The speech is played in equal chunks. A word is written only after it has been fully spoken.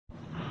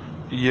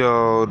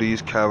Yo,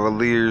 these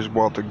Cavaliers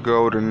about to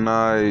go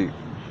tonight.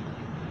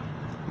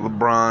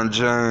 LeBron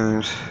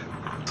James,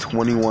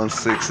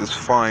 21-6's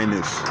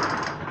finest.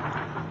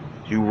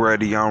 You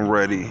ready? I'm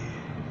ready.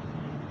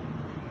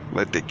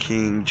 Let the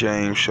King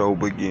James show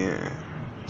begin.